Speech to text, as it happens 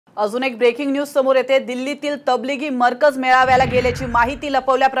अजून एक breaking news समोर येते। दिल्लीतील तबलिगी मरकज मेळाव्याला गेल्याची माहिती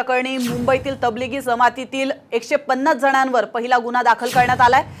लपवल्याप्रकरणी मुंबईतील तबलिगी जमातीतील 150 जणांवर पहिला गुन्हा दाखल करण्यात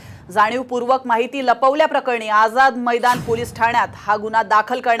आलाय। जाणीवपूर्वक माहिती लपवल्याप्रकरणी आझाद मैदान पोलीस ठाण्यात हा गुन्हा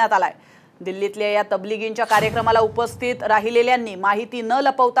दाखल करण्यात आलाय। दिल्लीतल्या या तबलिगींच्या कार्यक्रमाला उपस्थित राहिलेल्यांनी माहिती न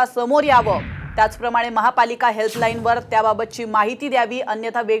लपवता समोर यावं, त्याचप्रमाणे महापालिका हेल्पलाईनवर त्याबाबतची माहिती द्यावी,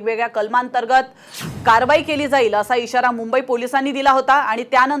 अन्यथा वेगवेगळ्या कलमांतर्गत कारवाई केली जाईल असा इशारा मुंबई पोलिसांनी दिला होता आणि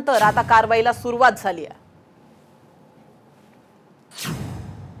त्यानंतर आता कारवाईला सुरुवात झाली आहे।